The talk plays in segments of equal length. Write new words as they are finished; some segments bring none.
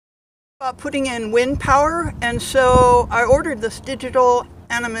Putting in wind power, and so I ordered this digital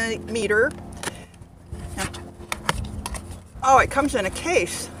anemometer. Oh, it comes in a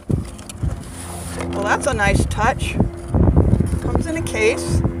case. Well, that's a nice touch. Comes in a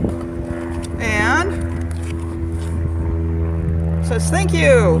case and says thank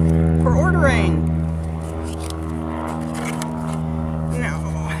you for ordering.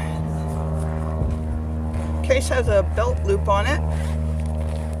 No. Case has a belt loop on it.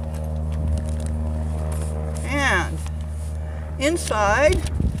 And inside,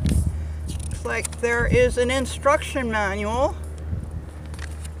 looks like there is an instruction manual,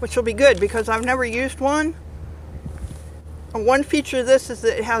 which will be good because I've never used one. And one feature of this is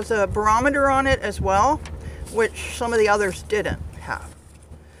that it has a barometer on it as well, which some of the others didn't have.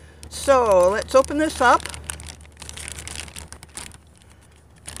 So let's open this up.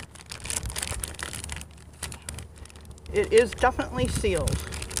 It is definitely sealed.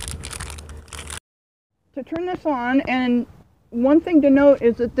 To turn this on, and one thing to note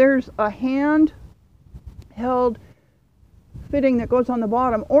is that there's a handheld fitting that goes on the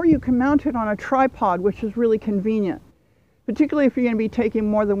bottom, or you can mount it on a tripod, which is really convenient, particularly if you're going to be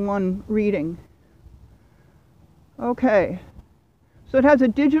taking more than one reading. Okay, so it has a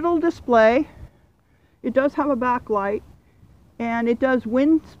digital display, it does have a backlight, and it does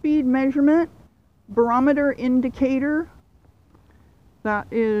wind speed measurement, barometer indicator, that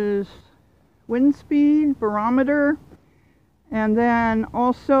is wind speed, barometer, and then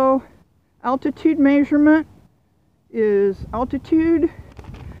also altitude measurement is altitude,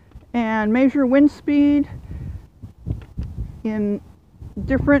 and measure wind speed in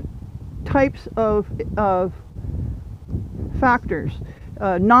different types of factors,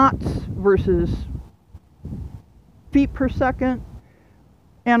 knots versus feet per second.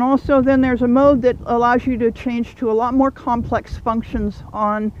 And also then there's a mode that allows you to change to a lot more complex functions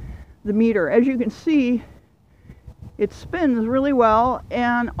on the meter. As you can see, it spins really well,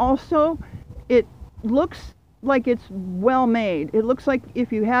 and also it looks like it's well made. It looks like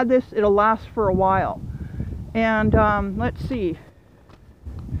if you had this, it'll last for a while. And let's see,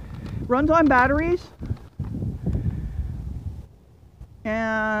 runs on batteries,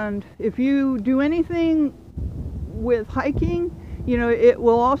 and if you do anything with hiking, you know, it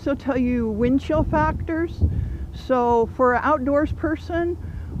will also tell you wind chill factors. So for an outdoors person,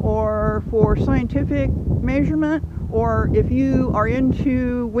 or for scientific measurement, or if you are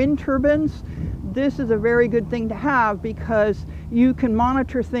into wind turbines, this is a very good thing to have because you can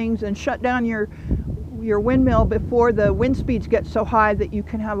monitor things and shut down your windmill before the wind speeds get so high that you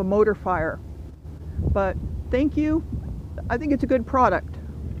can have a motor fire. But thank you. I think it's a good product.